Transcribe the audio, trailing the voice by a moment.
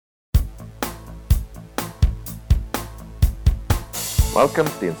Welcome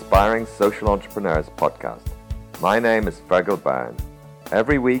to the Inspiring Social Entrepreneurs podcast. My name is Fergal Byrne.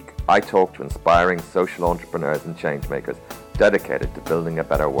 Every week, I talk to inspiring social entrepreneurs and changemakers dedicated to building a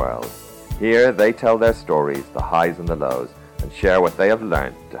better world. Here, they tell their stories, the highs and the lows, and share what they have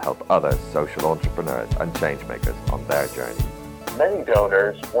learned to help other social entrepreneurs and changemakers on their journey. Many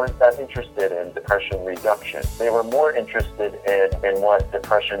donors weren't that interested in depression reduction. They were more interested in what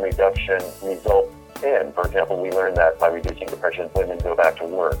depression reduction results in. For example, we learned that by reducing depression, women go back to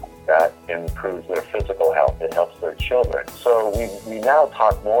work. That improves their physical health. It helps their children. So we now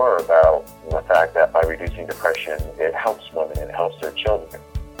talk more about the fact that by reducing depression, it helps women, it helps their children.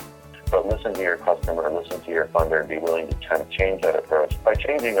 But listen to your customer, listen to your funder, and be willing to kind of change that approach. By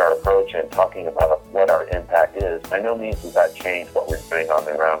changing our approach and talking about what our impact is, by no means does that change what we're doing on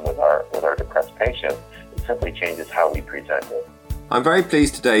the ground with our depressed patients. It simply changes how we present it. I'm very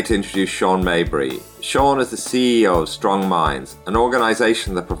pleased today to introduce Sean Maybury. Sean is the CEO of Strong Minds, an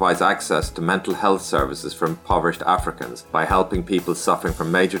organisation that provides access to mental health services for impoverished Africans by helping people suffering from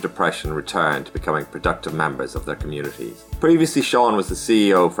major depression return to becoming productive members of their communities. Previously, Sean was the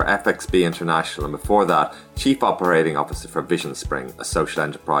CEO for FXB International and before that, Chief Operating Officer for Vision Spring, a social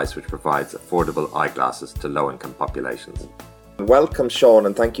enterprise which provides affordable eyeglasses to low-income populations. Welcome, Sean,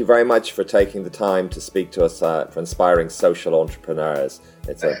 and thank you very much for taking the time to speak to us for Inspiring Social Entrepreneurs.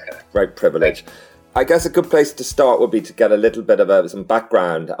 It's a great privilege. I guess a good place to start would be to get a little bit of some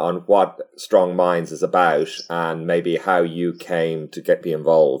background on what Strong Minds is about and maybe how you came to be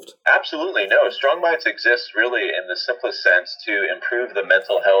involved. Absolutely. No, Strong Minds exists really in the simplest sense to improve the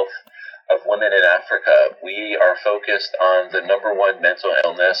mental health of women in Africa. We are focused on the number one mental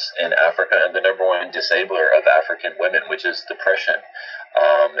illness in Africa and the number one disabler of African women, which is depression.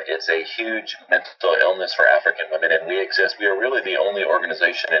 It's a huge mental illness for African women, and we are really the only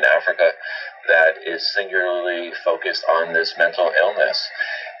organization in Africa that is singularly focused on this mental illness.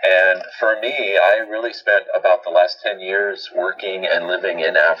 And for me, I really spent about the last 10 years working and living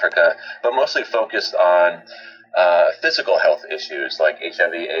in Africa, but mostly focused on physical health issues like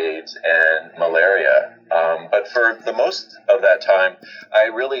HIV/AIDS and malaria. But for the most of that time, I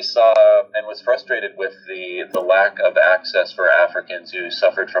really saw and was frustrated with the lack of access for Africans who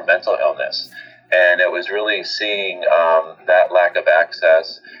suffered from mental illness. And it was really seeing that lack of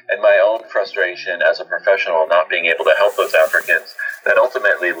access and my own frustration as a professional not being able to help those Africans that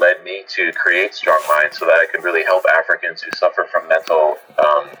ultimately led me to create Strong Minds so that I could really help Africans who suffer from mental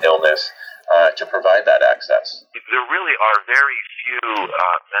illness to provide that access. There really are very few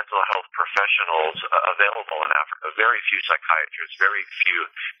mental health professionals available in Africa, very few psychiatrists, very few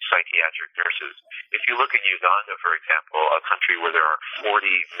psychiatric nurses. If you look at Uganda, for example, a country where there are 40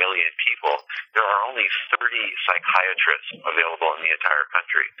 million people, there are only 30 psychiatrists available in the entire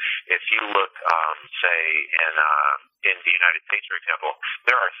country. If you look, say, in the United States, for example,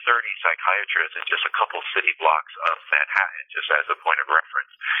 there are 30 psychiatrists in just a couple city blocks of Manhattan, just as a point of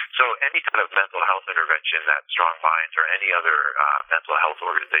reference. So any kind of mental health intervention that Strong Minds or any other mental health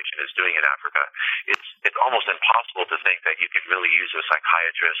organization is doing in Africa, it's almost impossible to think that you can really use a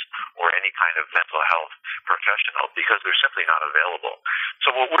psychiatrist or any kind of mental health professional because they're simply not available.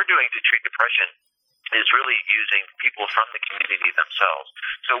 So what we're doing to treat depression is really using people from the community themselves.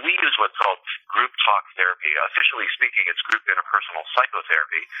 So we use what's called group talk therapy. Officially speaking, it's group interpersonal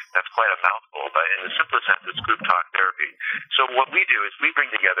psychotherapy. That's quite a mouthful, but in the simplest sense, it's group talk therapy. So what we do is we bring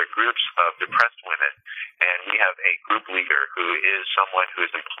together groups of depressed women, and we have a group leader who is someone who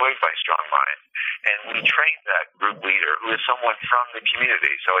is employed by Strong Minds, and we train that group leader who is someone from the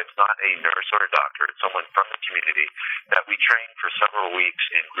community. So it's not a nurse or a doctor, it's someone from the community that we train for several weeks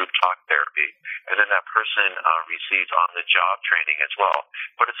in group talk therapy. And then that person receives on-the-job training as well.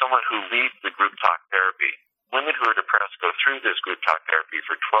 But it's someone who leads the group talk therapy. Women who are depressed go through this group talk therapy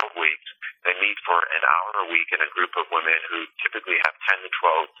for 12 weeks. They meet for an hour a week in a group of women who typically have 10 to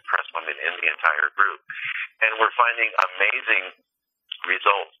 12 depressed women in the entire group. And we're finding amazing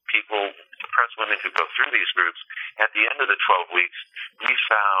results. Depressed women who go through these groups, at the end of the 12 weeks, we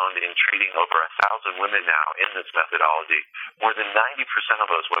found in treating over 1,000 women now in this methodology, more than 90%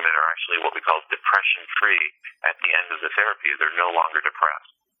 of those women are actually what we call depression-free at the end of the therapy. They're no longer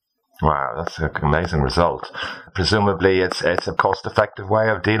depressed. Wow, that's an amazing result. Presumably it's a cost-effective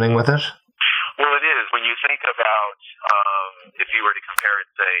way of dealing with it? Well, it is. When you think about, if you were to compare it,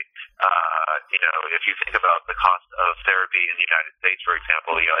 say, if you think about the cost of therapy in the United States, for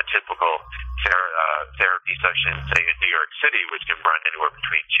example, a typical therapy session, say in New York City, which can run anywhere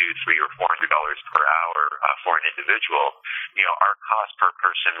between $200, $300, or $400 per hour for an individual, our cost per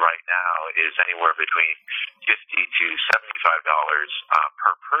person right now is anywhere between $50 to $75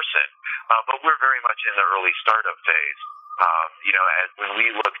 per person. But we're very much in the early startup phase. As when we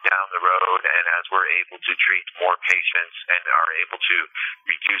look down the road and as we're able to treat more patients and are able to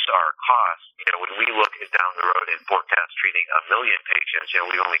reduce our costs, when we look down the road and forecast treating 1 million patients,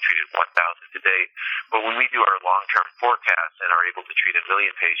 we only treated 1,000 to date. But when we do our long-term forecasts and are able to treat 1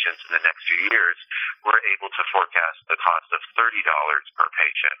 million patients in the next few years, we're able to forecast the cost of $30 per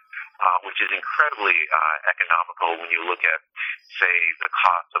patient, which is incredibly economical when you look at, say, the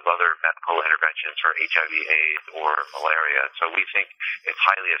cost of other medical interventions for HIV/AIDS or malaria. So we think it's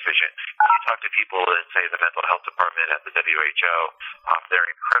highly efficient. When you talk to people in, say, the mental health department at the WHO, they're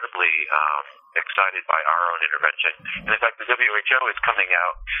incredibly excited by our own intervention. And in fact, the WHO is coming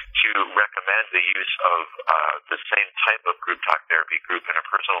out to recommend the use of the same type of group talk therapy, group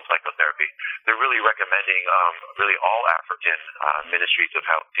interpersonal psychotherapy. They're really recommending really all African ministries of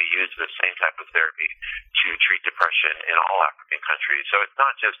health to use the same type of therapy to treat depression in all African countries. So it's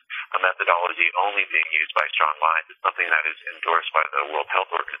not just a methodology only being used by Strong Minds. It's something that is endorsed by the World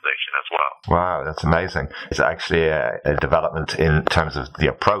Health Organization as well. Wow, that's amazing. It's actually a development in terms of the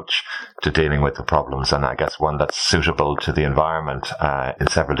approach to dealing with the problems, and I guess one that's suitable to the environment in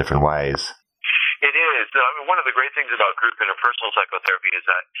several different ways. It is. One of the great things about group interpersonal psychotherapy is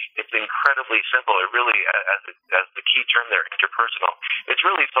that it's incredibly simple. It really, as the key term there, interpersonal, it's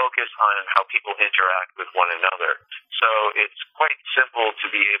really focused on how people interact with one another. So it's quite simple to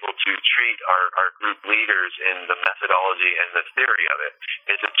be able to treat our group leaders in the methodology and the theory of it.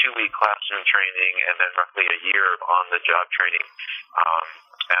 It's a 2-week classroom training and then roughly a year of on-the-job training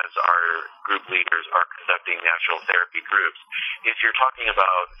as our group leaders are conducting natural therapy groups. If you're talking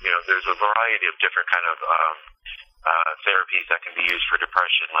about, there's a variety of different kind of therapies that can be used for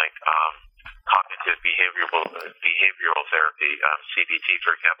depression, like cognitive behavioral therapy, CBT,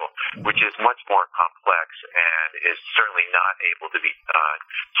 for example, which is much more complex and is certainly not able to be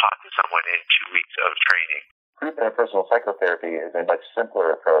taught to someone in 2 weeks of training. Group interpersonal psychotherapy is a much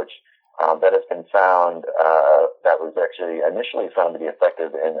simpler approach that has been found, that was actually initially found to be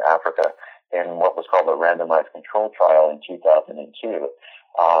effective in Africa in what was called a randomized control trial in 2002.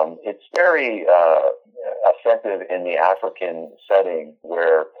 It's very effective in the African setting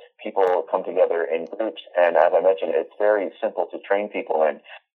where people come together in groups, and as I mentioned, it's very simple to train people in.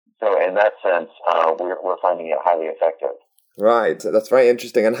 So in that sense, we're finding it highly effective. Right, that's very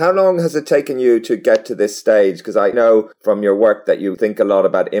interesting. And how long has it taken you to get to this stage? Because I know from your work that you think a lot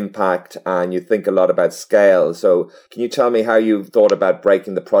about impact and you think a lot about scale. So can you tell me how you've thought about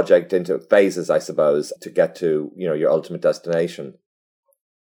breaking the project into phases, I suppose, to get to, your ultimate destination?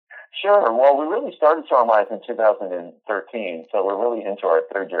 Sure. Well, we really started Strong Minds in 2013, so we're really into our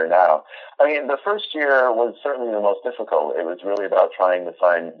third year now. The first year was certainly the most difficult. It was really about trying to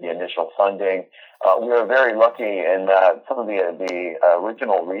find the initial funding. We were very lucky in that some of the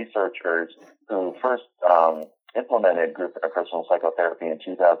original researchers who first implemented group interpersonal psychotherapy in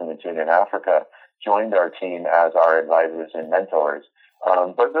 2002 in Africa joined our team as our advisors and mentors.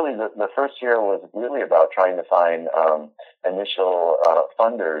 But really, the first year was really about trying to find initial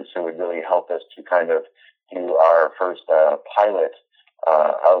funders who would really help us to kind of do our first pilot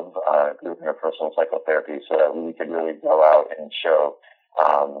of group interpersonal psychotherapy so that we could really go out and show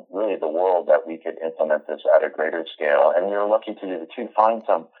really the world that we could implement this at a greater scale. And we were lucky to find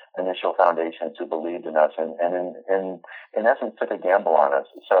some initial foundations who believed in us and in essence took a gamble on us.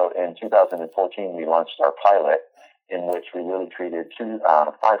 So in 2014, we launched our pilot, in which we really treated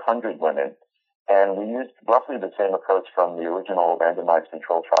 500 women. And we used roughly the same approach from the original randomized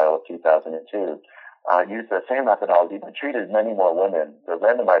control trial of 2002. Used the same methodology, but treated many more women. The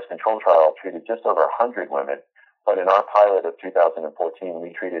randomized control trial treated just over 100 women. But in our pilot of 2014,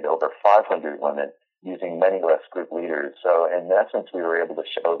 we treated over 500 women using many less group leaders. So in essence, we were able to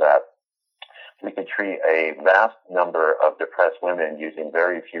show that we could treat a vast number of depressed women using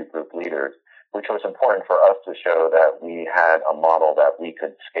very few group leaders, which was important for us to show that we had a model that we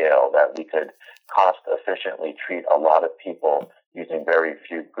could scale, that we could cost efficiently treat a lot of people using very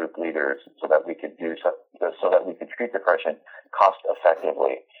few group leaders so that we could treat depression cost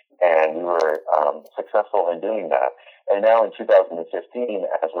effectively. And we were successful in doing that. And now in 2015,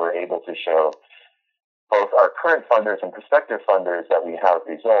 as we're able to show both our current funders and prospective funders that we have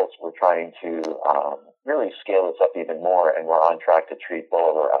results, we're trying to really scale this up even more, and we're on track to treat well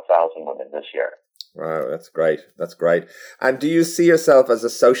over 1,000 women this year. Wow, that's great. That's great. And do you see yourself as a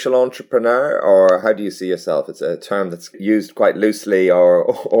social entrepreneur, or how do you see yourself? It's a term that's used quite loosely or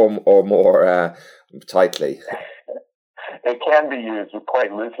more tightly. It can be used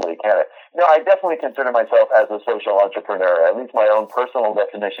quite loosely, can it? No, I definitely consider myself as a social entrepreneur. At least my own personal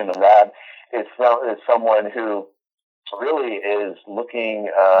definition of that is someone who really is looking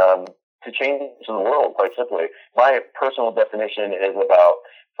to change the world, quite simply. My personal definition is about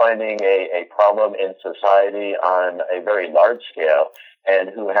finding a problem in society on a very large scale, and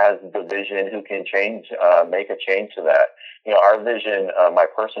who has the vision, who can make a change to that. Our vision, my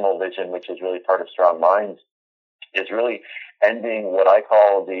personal vision, which is really part of Strong Minds, is really ending what I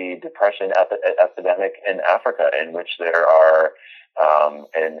call the depression epidemic in Africa, in which there are,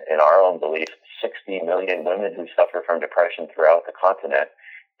 in our own belief, 60 million women who suffer from depression throughout the continent.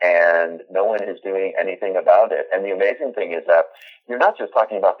 And no one is doing anything about it. And the amazing thing is that you're not just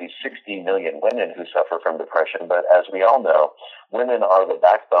talking about these 60 million women who suffer from depression, but as we all know, women are the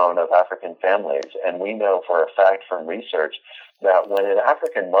backbone of African families. And we know for a fact from research that when an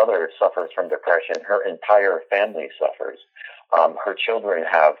African mother suffers from depression, her entire family suffers. Her children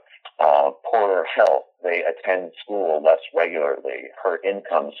have poorer health. They attend school less regularly. Her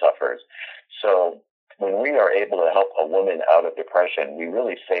income suffers. So when we are able to help a woman out of depression, we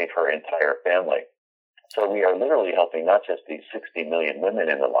really save her entire family. So we are literally helping not just these 60 million women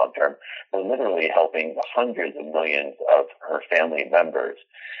in the long term, we're literally helping the hundreds of millions of her family members.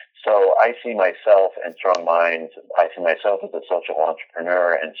 So I see myself and Strong Minds, I see myself as a social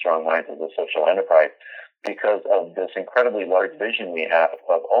entrepreneur and Strong Minds as a social enterprise because of this incredibly large vision we have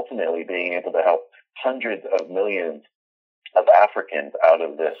of ultimately being able to help hundreds of millions of Africans out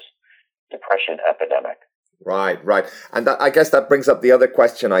of this depression epidemic. Right. And I guess that brings up the other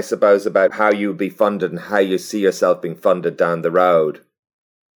question, I suppose, about how you'll be funded and how you see yourself being funded down the road.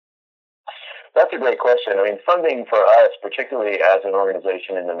 That's a great question. I mean, funding for us, particularly as an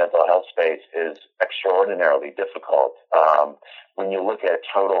organization in the mental health space, is extraordinarily difficult. When you look at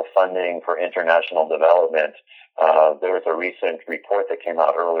total funding for international development, there was a recent report that came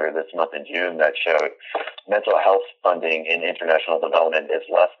out earlier this month in June that showed mental health funding in international development is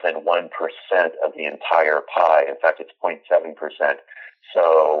less than 1% of the entire pie. In fact, it's 0.7%.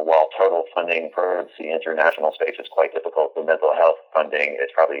 So while total funding for the international space is quite difficult, the mental health funding is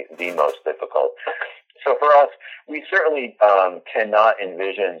probably the most difficult. So for us, we certainly cannot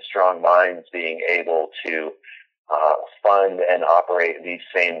envision Strong Minds being able to fund and operate these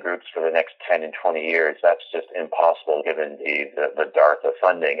same groups for the next 10 and 20 years. That's just impossible given the dearth of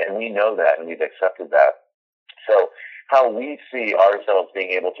funding. And we know that, and we've accepted that. So how we see ourselves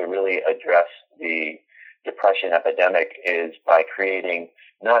being able to really address the depression epidemic is by creating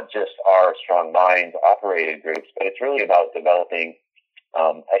not just our Strong Minds operated groups, but it's really about developing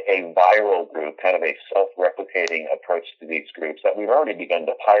a viral group, kind of a self-replicating approach to these groups that we've already begun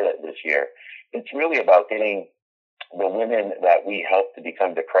to pilot this year. It's really about getting the women that we help to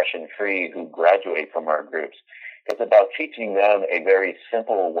become depression-free who graduate from our groups. It's about teaching them a very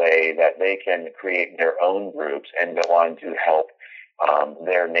simple way that they can create their own groups and go on to help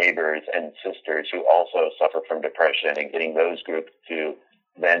their neighbors and sisters who also suffer from depression, and getting those groups to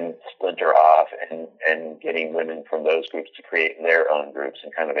then splinter off and getting women from those groups to create their own groups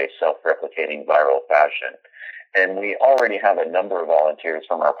in kind of a self-replicating viral fashion. And we already have a number of volunteers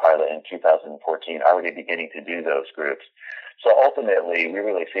from our pilot in 2014 already beginning to do those groups. So ultimately, we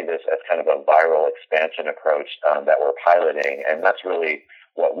really see this as kind of a viral expansion approach that we're piloting, and that's really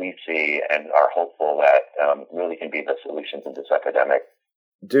what we see and are hopeful that really can be the solution to this epidemic.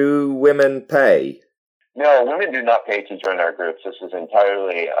 Do women pay? No, women do not pay to join our groups. This is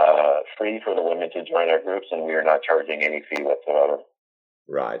entirely free for the women to join our groups, and we are not charging any fee whatsoever.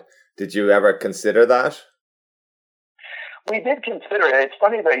 Right. Did you ever consider that? We did consider it. It's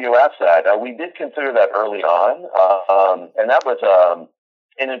funny that you asked that. We did consider that early on, and that was,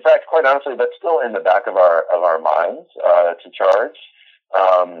 and in fact, quite honestly, that's still in the back of our minds to charge.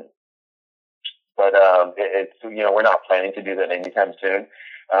 But it's we're not planning to do that anytime soon.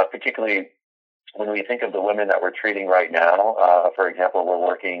 Particularly when we think of the women that we're treating right now. For example, we're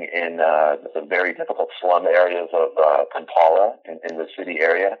working in the very difficult slum areas of Kampala in the city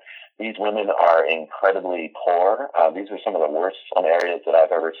area. These women are incredibly poor. These are some of the worst slum areas that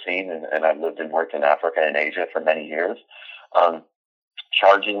I've ever seen, and I've lived and worked in Africa and Asia for many years.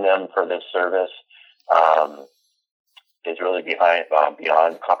 Charging them for this service is really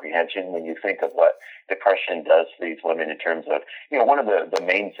beyond comprehension when you think of what depression does to these women in terms of, one of the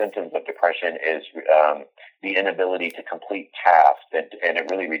main symptoms of depression is the inability to complete tasks, and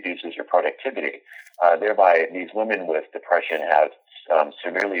it really reduces your productivity. Thereby, these women with depression have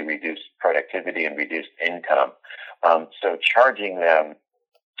severely reduced productivity and reduced income. So charging them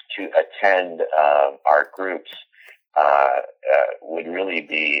to attend our groups would really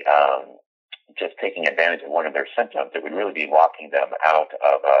be just taking advantage of one of their symptoms. It would really be locking them out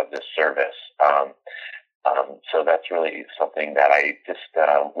of this service. So that's really something that I just,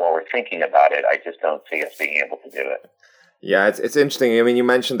 while we're thinking about it, I just don't see us being able to do it. Yeah, it's interesting. I mean, you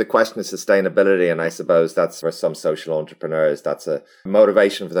mentioned the question of sustainability, and I suppose that's for some social entrepreneurs, that's a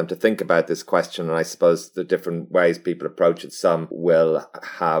motivation for them to think about this question. And I suppose the different ways people approach it, some will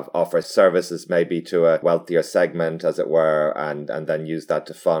offer services maybe to a wealthier segment, as it were, and then use that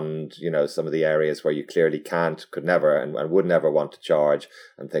to fund, some of the areas where you clearly could never and would never want to charge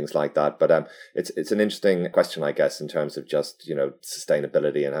and things like that. But it's an interesting question, I guess, in terms of just,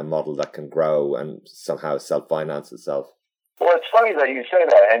 sustainability and a model that can grow and somehow self-finance itself. Well, it's funny that you say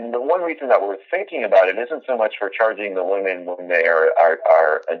that, and the one reason that we're thinking about it isn't so much for charging the women when they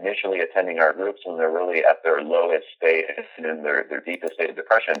are initially attending our groups, when they're really at their lowest state and in their deepest state of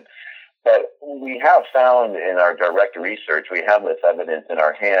depression. But we have found in our direct research, we have this evidence in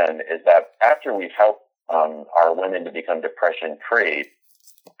our hand, is that after we've helped our women to become depression-free,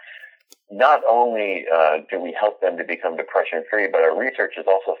 not only do we help them to become depression-free, but our research has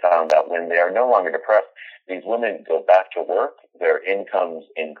also found that when they are no longer depressed, these women go back to work, their incomes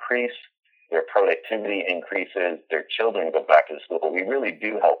increase, their productivity increases, their children go back to school. We really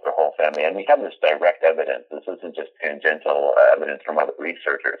do help their whole family, and we have this direct evidence. This isn't just tangential evidence from other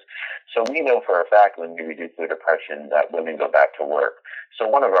researchers. So we know for a fact when we reduce their depression that women go back to work. So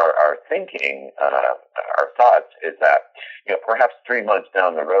one of our thinking, our thoughts is that, perhaps 3 months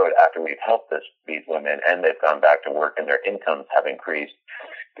down the road after we've helped these women and they've gone back to work and their incomes have increased,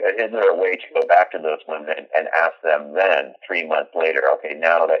 is there a way to go back to those women and ask them then, 3 months later, okay,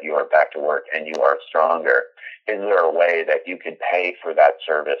 now that you are back to work and you are stronger, is there a way that you can pay for that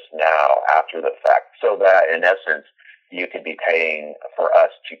service now after the fact, so that in essence you could be paying for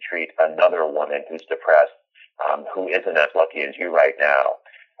us to treat another woman who's depressed, who isn't as lucky as you right now.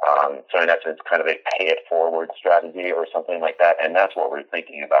 So in essence, kind of a pay it forward strategy or something like that, and that's what we're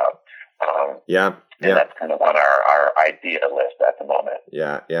thinking about. And that's kind of on our idea list at the moment.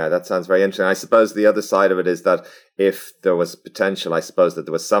 Yeah, that sounds very interesting. I suppose the other side of it is that if there was potential, I suppose that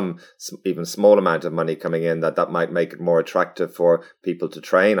there was some even small amount of money coming in, that might make it more attractive for people to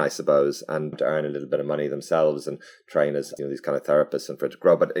train, I suppose, and to earn a little bit of money themselves and train as these kind of therapists and for it to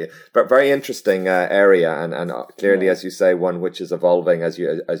grow. But very interesting area, and clearly, as you say, one which is evolving as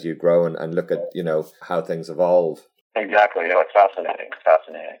you grow and look at how things evolve. Exactly. It's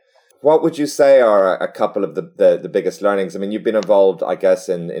fascinating. What would you say are a couple of the biggest learnings? I mean, you've been involved, I guess,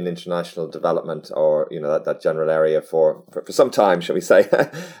 in international development or, that general area for some time, shall we say.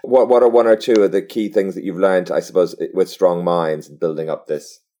 What are one or two of the key things that you've learned, I suppose, with Strong Minds and building up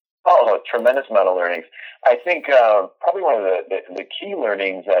this? Oh, a tremendous amount of learnings. I think probably one of the key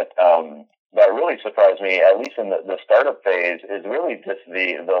learnings that really surprised me, at least in the startup phase, is really just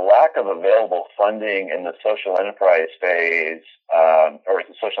the lack of available funding in the social enterprise phase, or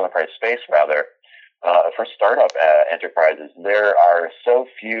the social enterprise space rather, for startup enterprises. There are so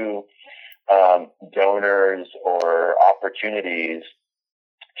few donors or opportunities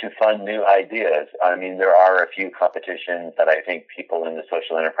to fund new ideas. I mean, there are a few competitions that I think people in the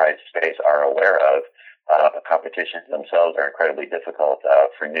social enterprise space are aware of. The competitions themselves are incredibly difficult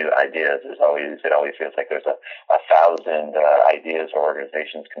for new ideas. It always feels like there's a 1,000 ideas or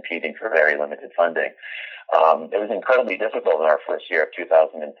organizations competing for very limited funding. It was incredibly difficult in our first year of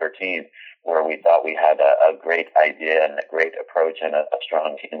 2013, where we thought we had a great idea and a great approach and a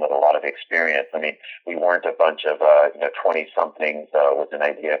strong team with a lot of experience. I mean, we weren't a bunch of 20-somethings with an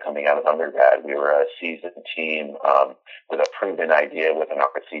idea coming out of undergrad. We were a seasoned team with a proven idea with an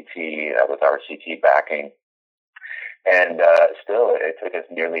RCT backing. And still, it took us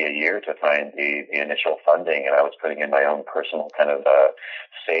nearly a year to find the initial funding, and I was putting in my own personal kind of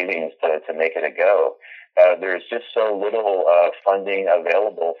savings to make it a go. There's just so little funding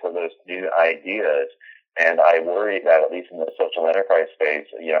available for those new ideas, and I worry that at least in the social enterprise space,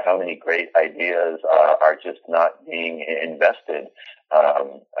 how many great ideas are just not being invested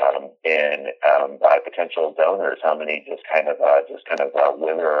in by potential donors. How many just kind of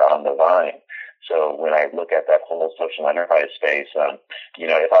wither on the vine. So when I look at that whole social enterprise space,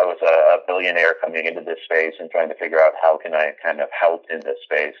 if I was a billionaire coming into this space and trying to figure out how can I kind of help in this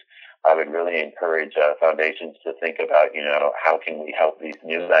space, I would really encourage foundations to think about, how can we help these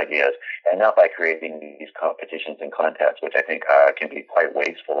new ideas, and not by creating these competitions and contests, which I think can be quite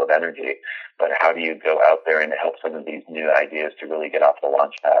wasteful of energy, but how do you go out there and help some of these new ideas to really get off the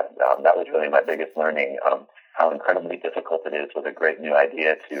launch pad? That was really my biggest learning, how incredibly difficult it is with a great new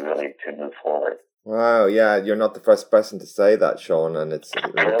idea to move forward. Wow, yeah, you're not the first person to say that, Sean, and it's a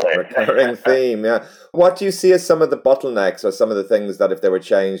recurring theme, yeah. What do you see as some of the bottlenecks or some of the things that if they were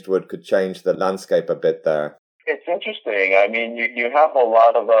changed could change the landscape a bit there? It's interesting. I mean, you have a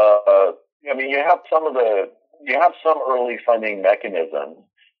lot of, you have some early funding mechanisms,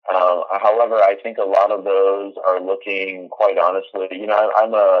 However, I think a lot of those are looking, quite honestly,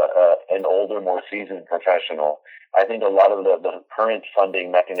 I'm an older, more seasoned professional. I think a lot of the current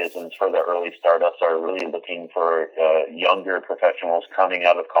funding mechanisms for the early startups are really looking for younger professionals coming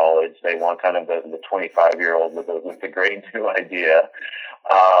out of college. They want kind of the 25-year-old with the great new idea,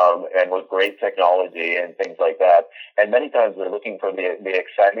 and with great technology and things like that. And many times they're looking for the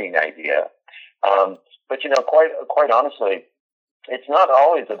exciting idea. But quite honestly, it's not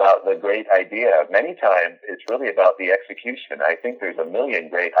always about the great idea. Many times it's really about the execution. I think there's a million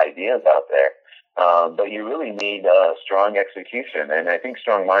great ideas out there, but you really need strong execution. And I think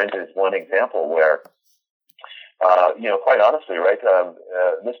Strong Minds is one example where, quite honestly, right,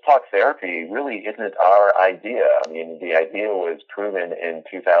 this talk therapy really isn't our idea. I mean, the idea was proven in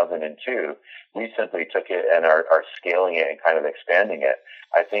 2002. We simply took it and are scaling it and kind of expanding it.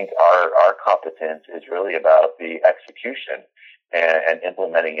 I think our competence is really about the execution and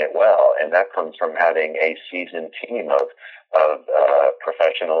implementing it well. And that comes from having a seasoned team of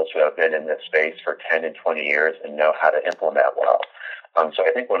professionals who have been in this space for 10 and 20 years and know how to implement well. So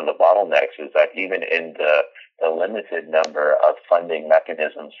I think one of the bottlenecks is that even in the limited number of funding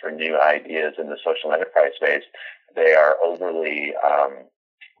mechanisms for new ideas in the social enterprise space, they are overly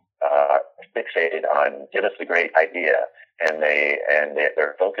fixated on give us the great idea, and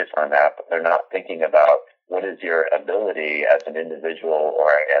they're focused on that, but they're not thinking about what is your ability as an individual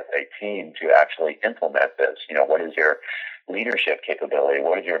or as a team to actually implement this? What is your leadership capability?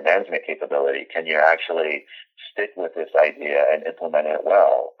 What is your management capability? Can you actually stick with this idea and implement it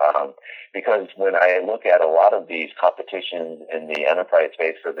well? Because when I look at a lot of these competitions in the enterprise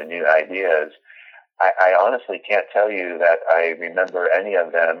space for the new ideas, I honestly can't tell you that I remember any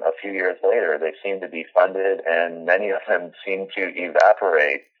of them a few years later. They seem to be funded, and many of them seem to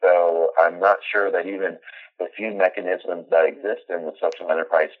evaporate. So I'm not sure that even the few mechanisms that exist in the social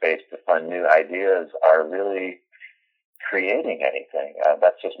enterprise space to fund new ideas are really creating anything.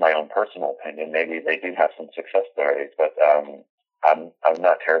 That's just my own personal opinion. Maybe they do have some success stories, but I'm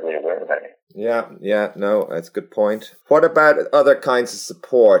not terribly aware of any. Yeah, no, that's a good point. What about other kinds of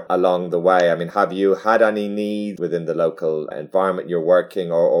support along the way? I mean, have you had any needs within the local environment you're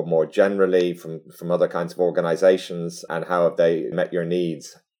working, or more generally from other kinds of organizations, and how have they met your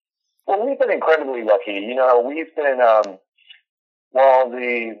needs? Well, we've been incredibly lucky. We've been,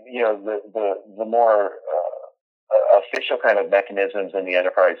 the more official kind of mechanisms in the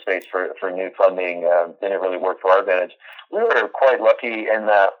enterprise space for new funding didn't really work for our advantage. We were quite lucky in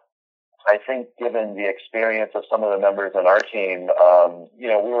that, I think, given the experience of some of the members on our team, we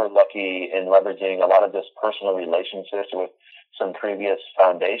were lucky in leveraging a lot of just personal relationships with some previous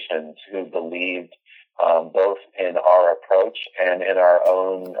foundations who believed both in our approach and in our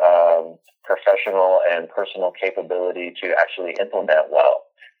own professional and personal capability to actually implement well.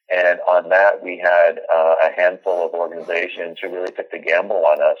 And on that, we had a handful of organizations who really took the gamble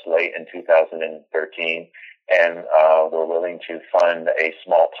on us late in 2013 and were willing to fund a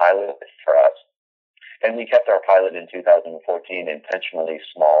small pilot for us. And we kept our pilot in 2014 intentionally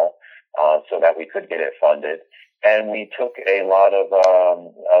small so that we could get it funded. And we took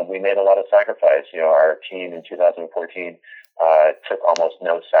we made a lot of sacrifice. Our team in 2014 took almost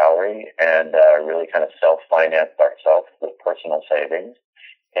no salary and really kind of self-financed ourselves with personal savings.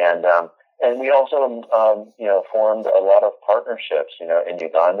 And we also, formed a lot of partnerships. In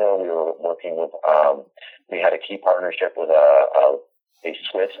Uganda, we were working with, we had a key partnership with a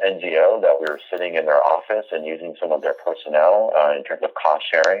Swiss NGO that we were sitting in their office and using some of their personnel in terms of cost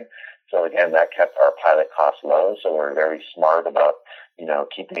sharing. So again, that kept our pilot costs low. So we're very smart about,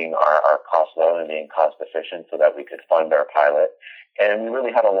 keeping our costs low and being cost efficient so that we could fund our pilot. And we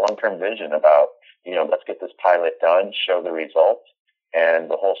really had a long-term vision about, let's get this pilot done, show the results. And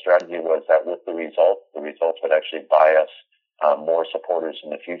the whole strategy was that with the results would actually buy us more supporters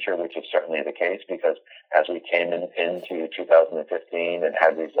in the future, which is certainly the case, because as we came into 2015 and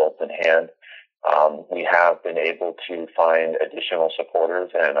had results in hand, we have been able to find additional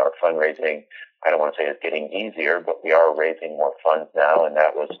supporters, and our fundraising, I don't want to say it's getting easier, but we are raising more funds now, and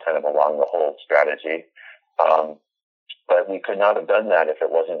that was kind of along the whole strategy. But we could not have done that if it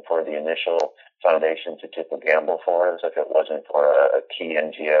wasn't for the initial foundation to tip a gamble for us, if it wasn't for a key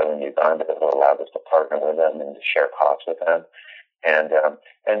NGO in Uganda that allowed us to partner with them and to share costs with them. And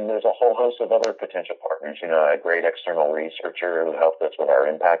there's a whole host of other potential partners, a great external researcher who helped us with our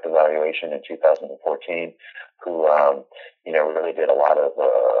impact evaluation in 2014, who, really did a lot of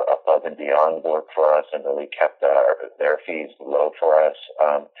above and beyond work for us and really kept their fees low for us.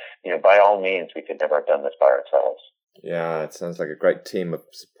 By all means, we could never have done this by ourselves. Yeah, it sounds like a great team of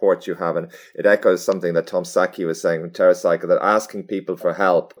support you have. And it echoes something that Tom Saki was saying from TerraCycle, that asking people for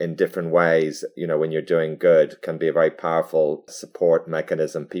help in different ways, when you're doing good, can be a very powerful support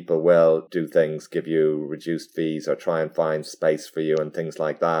mechanism. People will do things, give you reduced fees or try and find space for you and things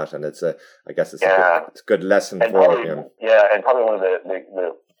like that. And it's a good lesson and for probably, you. Yeah, and probably one of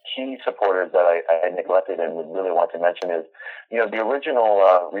the key supporters that I neglected and would really want to mention is, the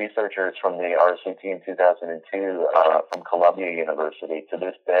original researchers from the RCT in 2002 from Columbia University to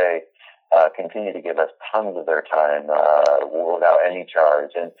this day continue to give us tons of their time without any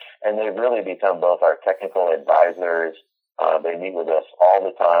charge. And they've really become both our technical advisors. They meet with us all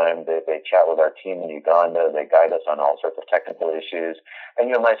the time. They chat with our team in Uganda. They guide us on all sorts of technical issues. And,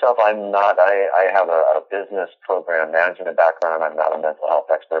 myself, I have a business program management background. I'm not a mental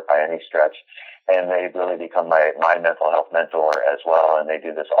health expert by any stretch. And they've really become my mental health mentor as well. And they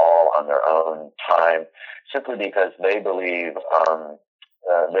do this all on their own time, simply because they believe,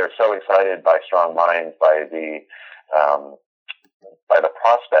 they're so excited by Strong Minds, by the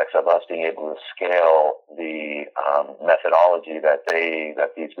prospects of us being able to scale the methodology that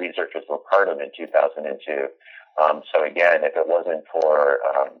these researchers were part of in 2002. So again, if it wasn't for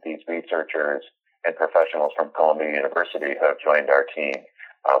these researchers and professionals from Columbia University who have joined our team,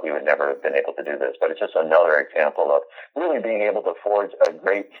 we would never have been able to do this. But it's just another example of really being able to forge a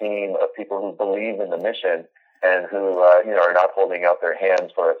great team of people who believe in the mission and who are not holding out their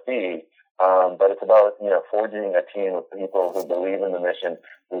hands for a fee. But it's about, forging a team of people who believe in the mission,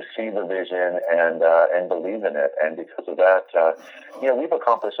 who see the vision and believe in it. And because of that, we've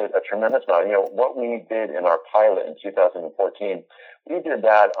accomplished a tremendous amount. What we did in our pilot in 2014, we did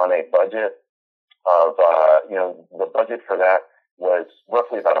that on a budget of, the budget for that was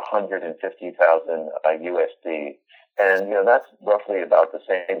roughly about 150,000 USD. And, that's roughly about the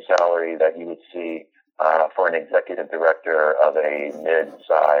same salary that you would see for an executive director of a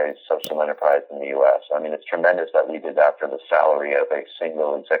mid-sized social enterprise in the U.S. I mean, it's tremendous that we did that for the salary of a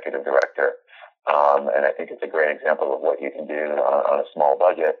single executive director. And I think it's a great example of what you can do on a small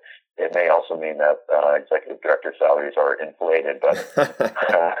budget. It may also mean that executive director salaries are inflated, but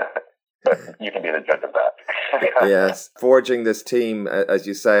you can be the judge of that. Yes, forging this team, as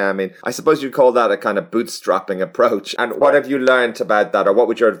you say, I mean, I suppose you'd call that a kind of bootstrapping approach. And what have you learned about that, or what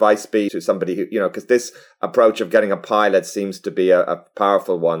would your advice be to somebody who, because this approach of getting a pilot seems to be a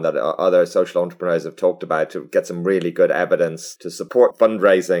powerful one that other social entrepreneurs have talked about to get some really good evidence to support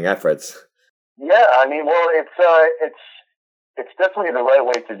fundraising efforts. Yeah, I mean, well, it's definitely the right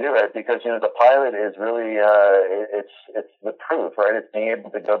way to do it, because the pilot is really it's the proof, right? It's being able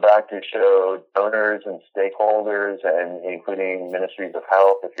to go back to show donors and stakeholders, and including ministries of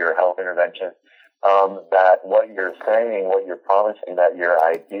health, if you're a health intervention, that what you're saying, what you're promising, that your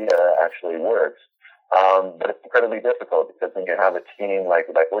idea actually works. But it's incredibly difficult, because when you have a team like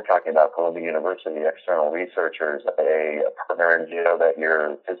we're talking about, Columbia University, external researchers, a partner NGO that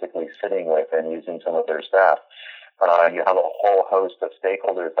you're physically sitting with and using some of their staff. You have a whole host of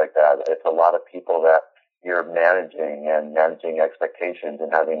stakeholders like that. It's a lot of people that you're managing expectations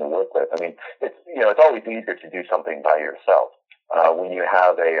and having to work with. I mean, it's always easier to do something by yourself. When you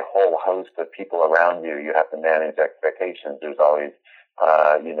have a whole host of people around you, you have to manage expectations. There's always,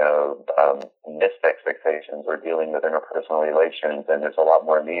 missed expectations. We're dealing with interpersonal relations, and there's a lot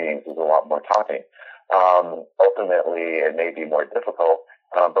more meetings. There's a lot more talking. Ultimately, it may be more difficult.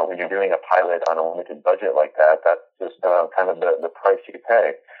 But when you're doing a pilot on a limited budget like that, that's just kind of the price you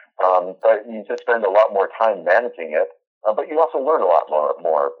pay. But you just spend a lot more time managing it. But you also learn a lot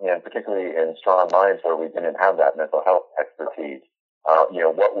more, and particularly in Strong Minds, where we didn't have that mental health expertise.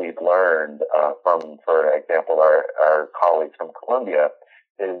 What we've learned from, for example, our colleagues from Columbia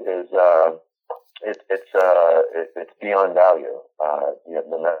is it's beyond value.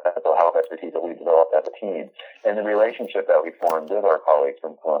 The mental health expertise that we developed as a team, and the relationship that we formed with our colleagues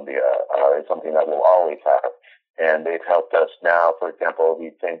from Columbia is something that we'll always have. And they've helped us now. For example,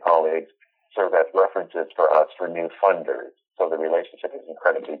 these same colleagues serve as references for us for new funders. So the relationship is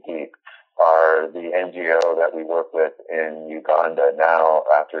incredibly deep. The NGO that we work with in Uganda now,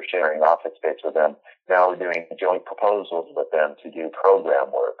 after sharing office space with them, now we're doing joint proposals with them to do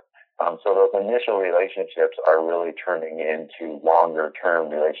program work. So those initial relationships are really turning into longer-term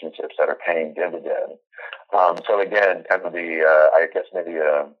relationships that are paying dividends. So again, kind of I guess maybe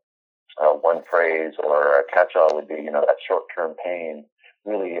one phrase or a catch-all would be, that short-term pain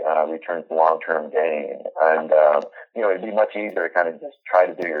really returns long-term gain. And, it'd be much easier to kind of just try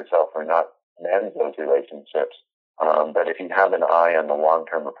to do yourself or not manage those relationships. But if you have an eye on the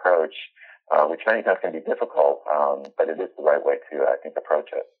long-term approach, which many times can be difficult, but it is the right way to, I think, approach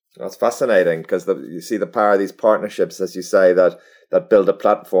it. That's fascinating because you see the power of these partnerships, as you say, that build a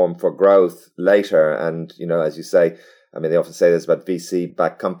platform for growth later. And, as you say, I mean, they often say this about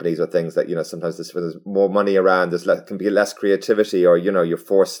VC-backed companies or things that, sometimes there's more money around, can be less creativity, or, you're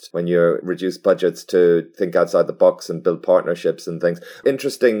forced when you reduce budgets to think outside the box and build partnerships and things.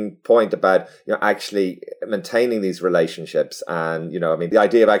 Interesting point about, actually maintaining these relationships. And, I mean, the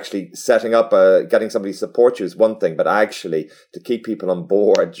idea of actually setting up, getting somebody to support you is one thing, but actually to keep people on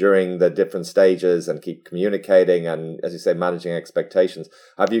board during the different stages and keep communicating and, as you say, managing expectations.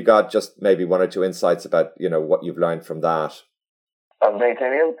 Have you got just maybe one or two insights about, what you've learned from that?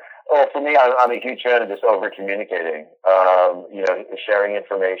 Maintaining? Well, for me, I'm a huge fan of just over communicating, sharing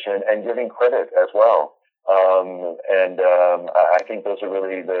information and giving credit as well. I think those are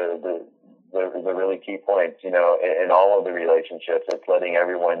really the really key points, in all of the relationships. It's letting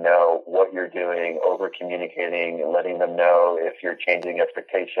everyone know what you're doing, over communicating, letting them know if you're changing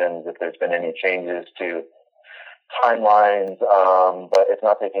expectations, if there's been any changes to timelines, but it's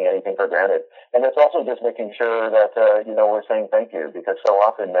not taking anything for granted. And it's also just making sure that, we're saying thank you, because so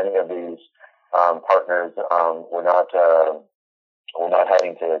often many of these partners, we're not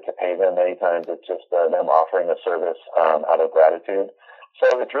having to pay them. Many times it's just them offering a service out of gratitude.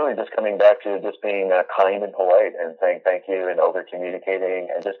 So it's really just coming back to just being kind and polite and saying thank you and over communicating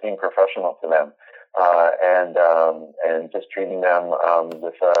and just being professional to them, and just treating them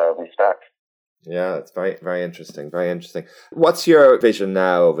with respect. Yeah, it's very, very interesting. Very interesting. What's your vision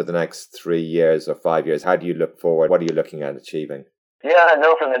now over the next 3 years or 5 years? How do you look forward? What are you looking at achieving? Yeah,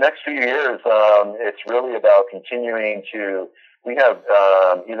 no, for the next few years, it's really about continuing to, we have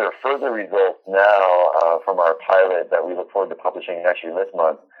either further results now from our pilot that we look forward to publishing actually this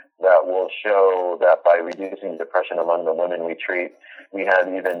month that will show that by reducing depression among the women we treat, we have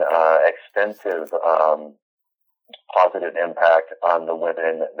even extensive positive impact on the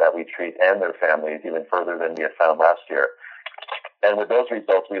women that we treat and their families, even further than we had found last year. And with those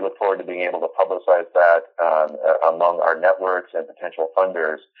results, we look forward to being able to publicize that among our networks and potential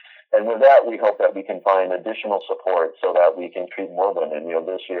funders. And with that, we hope that we can find additional support so that we can treat more women.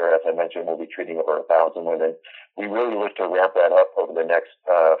 This year, as I mentioned, we'll be treating over 1,000 women. We really look to ramp that up over the next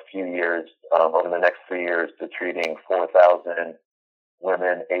few years, over the next 3 years, to treating 4,000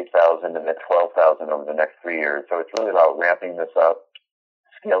 women, 8,000, and then 12,000 over the next 3 years. So it's really about ramping this up,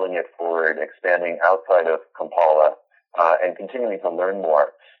 scaling it forward, expanding outside of Kampala, and continuing to learn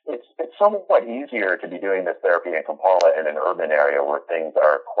more. It's somewhat easier to be doing this therapy in Kampala in an urban area where things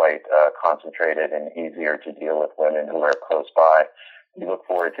are quite concentrated and easier to deal with women who are close by. We look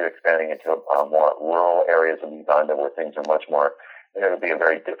forward to expanding into more rural areas of Uganda where things are much more, it'll be a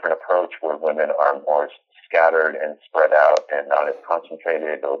very different approach where women are more scattered and spread out and not as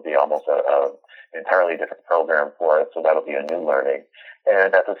concentrated. It'll be almost a entirely different program for us, so that'll be a new learning.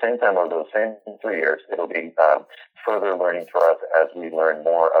 And at the same time, over those same 3 years, it'll be further learning for us as we learn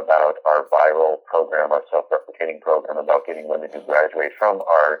more about our viral program, our self-replicating program, about getting women who graduate from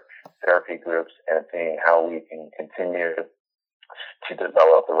our therapy groups and seeing how we can continue to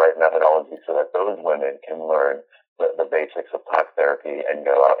develop the right methodology so that those women can learn the basics of talk therapy and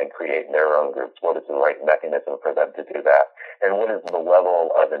go out and create their own groups. What is the right mechanism for them to do that? And what is the level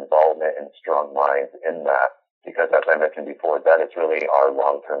of involvement in Strong Minds in that? Because as I mentioned before, that is really our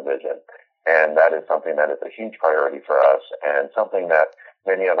long-term vision. And that is something that is a huge priority for us and something that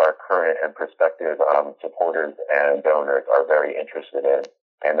many of our current and prospective supporters and donors are very interested in.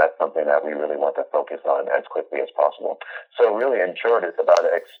 And that's something that we really want to focus on as quickly as possible. So really, in short, it's about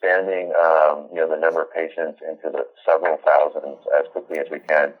expanding, the number of patients into the several thousands as quickly as we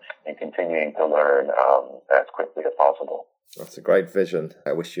can and continuing to learn as quickly as possible. That's a great vision.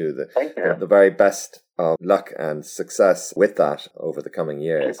 I wish you the very best of luck and success with that over the coming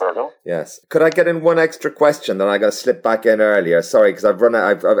years. Thank you, Virgil. Yes. Could I get in one extra question? Then I got to slip back in earlier. Sorry, because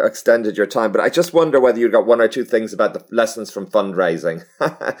I've extended your time, but I just wonder whether you've got one or two things about the lessons from fundraising.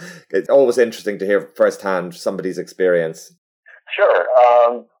 It's always interesting to hear firsthand somebody's experience. Sure.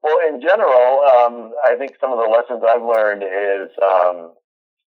 Well, in general, I think some of the lessons I've learned is,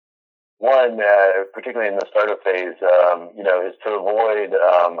 one, particularly in the startup phase, is to avoid,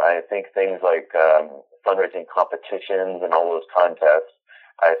 I think, things like fundraising competitions and all those contests.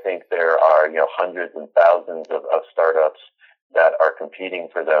 I think there are, hundreds and thousands of startups that are competing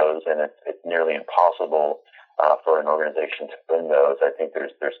for those, and it's nearly impossible for an organization to win those. I think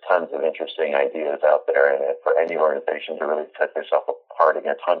there's tons of interesting ideas out there, and for any organization to really set themselves apart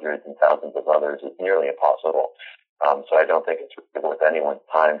against hundreds and thousands of others is nearly impossible. So I don't think it's really worth anyone's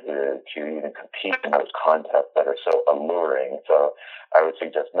time to even compete in those contests that are so alluring. So I would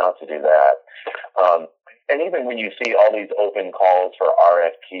suggest not to do that. And even when you see all these open calls for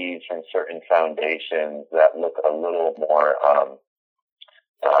RFPs from certain foundations that look a little more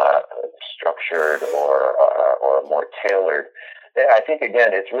structured or more tailored, I think,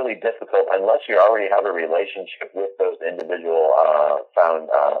 again, it's really difficult unless you already have a relationship with those individual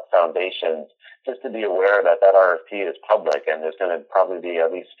foundations, just to be aware that RFP is public and there's going to probably be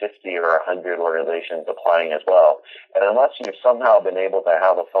at least 50 or 100 organizations applying as well. And unless you've somehow been able to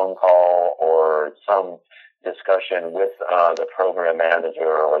have a phone call or some discussion with the program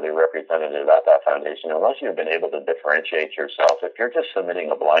manager or the representative at that foundation, unless you've been able to differentiate yourself, if you're just submitting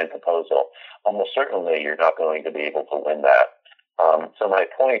a blind proposal, almost certainly you're not going to be able to win that. So my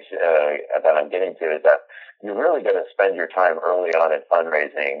point that I'm getting to is that you're really going to spend your time early on in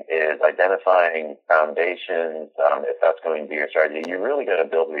fundraising is identifying foundations. If that's going to be your strategy, you're really going to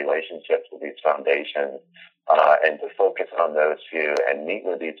build relationships with these foundations and to focus on those few and meet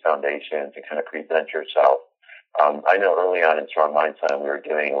with these foundations and kind of present yourself. I know early on in Strong Minds Summit, we were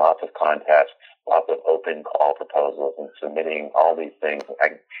doing lots of contests, lots of open call proposals and submitting all these things.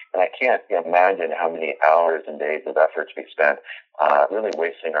 And I can't imagine how many hours and days of efforts we spent really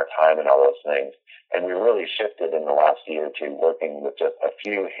wasting our time and all those things. And we really shifted in the last year to working with just a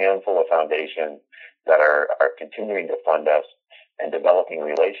few handful of foundations that are continuing to fund us and developing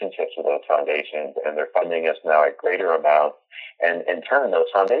relationships with those foundations, and they're funding us now at greater amounts. And in turn, those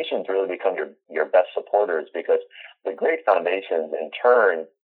foundations really become your best supporters, because the great foundations in turn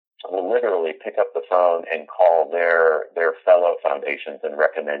will literally pick up the phone and call their fellow foundations and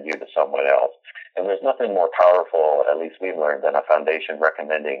recommend you to someone else. And there's nothing more powerful, at least we've learned, than a foundation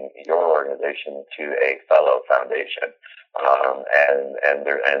recommending your organization to a fellow foundation.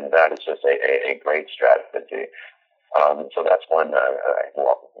 And that is just a great strategy. So that's one,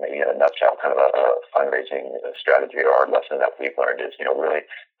 maybe in a nutshell, kind of a fundraising strategy or lesson that we've learned is, really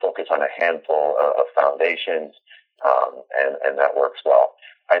focus on a handful of foundations, and that works well.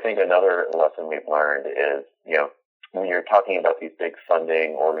 I think another lesson we've learned is, when you're talking about these big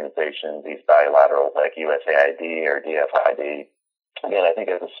funding organizations, these bilaterals like USAID or DFID, again, I think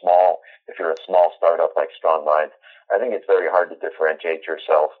if you're a small startup like Strong Minds, I think it's very hard to differentiate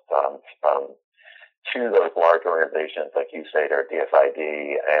yourself to those large organizations like USAID or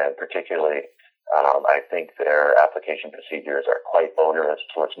DFID, and particularly, I think their application procedures are quite onerous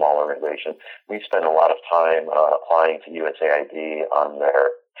for small organizations. We spend a lot of time applying to USAID on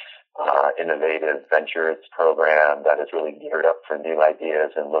their Innovative Ventures program that is really geared up for new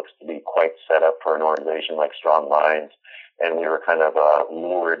ideas and looks to be quite set up for an organization like Strong Minds. And we were kind of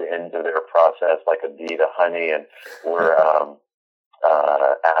lured into their process like a bee to honey, and we're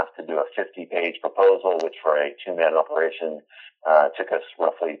asked to do a 50-page proposal, which for a two-man operation took us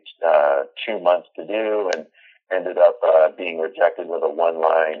roughly 2 months to do, and ended up being rejected with a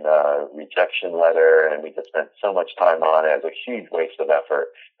one-line rejection letter, and we just spent so much time on it. It was a huge waste of effort,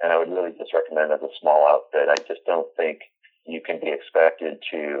 and I would really just recommend as a small outfit, I just don't think you can be expected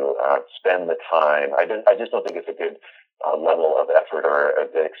to spend the time. I just don't think it's a good level of effort or a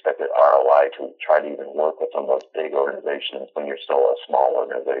good expected ROI to try to even work with some of those big organizations when you're still a small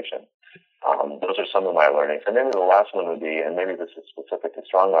organization. Those are some of my learnings. And maybe the last one would be, and maybe this is specific to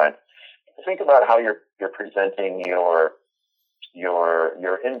Strong Minds, think about how you're presenting your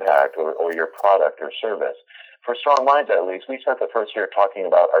impact or your product or service. For Strong Minds, at least, we spent the first year talking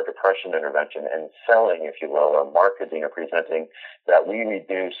about our depression intervention and selling, if you will, or marketing or presenting that we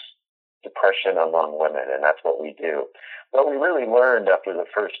reduce depression among women, and that's what we do. But we really learned after the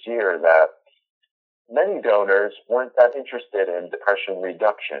first year that many donors weren't that interested in depression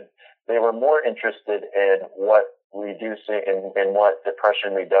reduction. They were more interested in what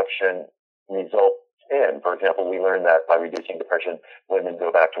depression reduction results in. For example, we learned that by reducing depression, women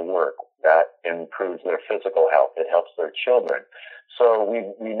go back to work. That improves their physical health. It helps their children. So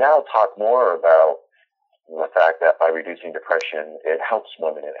we now talk more about the fact that by reducing depression, it helps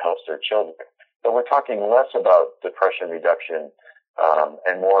women, it helps their children. But we're talking less about depression reduction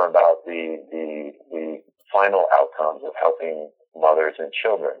and more about the final outcomes of helping mothers and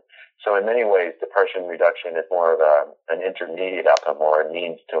children. So in many ways, depression reduction is more of an intermediate outcome or a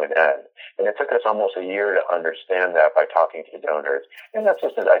means to an end. And it took us almost a year to understand that by talking to donors. And that's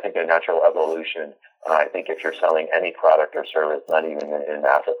just, I think, a natural evolution I think if you're selling any product or service, not even in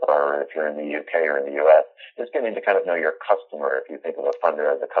Africa or if you're in the UK or in the US, it's getting to kind of know your customer if you think of a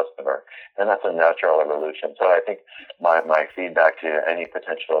funder as a customer. And that's a natural evolution. So I think my feedback to any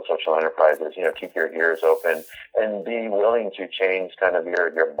potential social enterprise is, keep your ears open and be willing to change kind of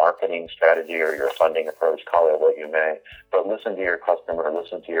your marketing strategy or your funding approach, call it what you may, but listen to your customer,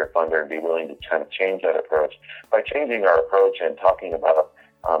 listen to your funder, and be willing to kind of change that approach. By changing our approach and talking about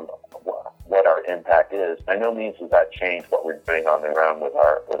what our impact is, by no means does that change what we're doing on the ground with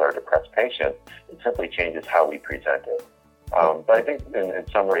our depressed patients. It simply changes how we present it. But I think in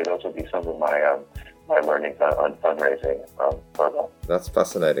summary, those would be some of my learnings on fundraising. That's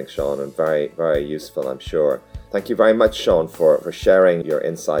fascinating, Sean, and very, very useful, I'm sure. Thank you very much, Sean, for sharing your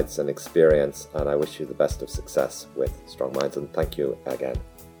insights and experience, and I wish you the best of success with Strong Minds, and thank you again.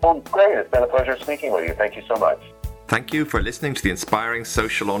 Well, great. It's been a pleasure speaking with you. Thank you so much. Thank you for listening to the Inspiring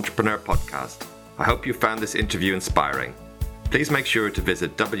Social Entrepreneur podcast. I hope you found this interview inspiring. Please make sure to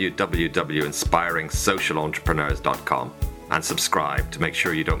visit www.inspiringsocialentrepreneurs.com and subscribe to make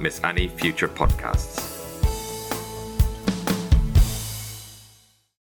sure you don't miss any future podcasts.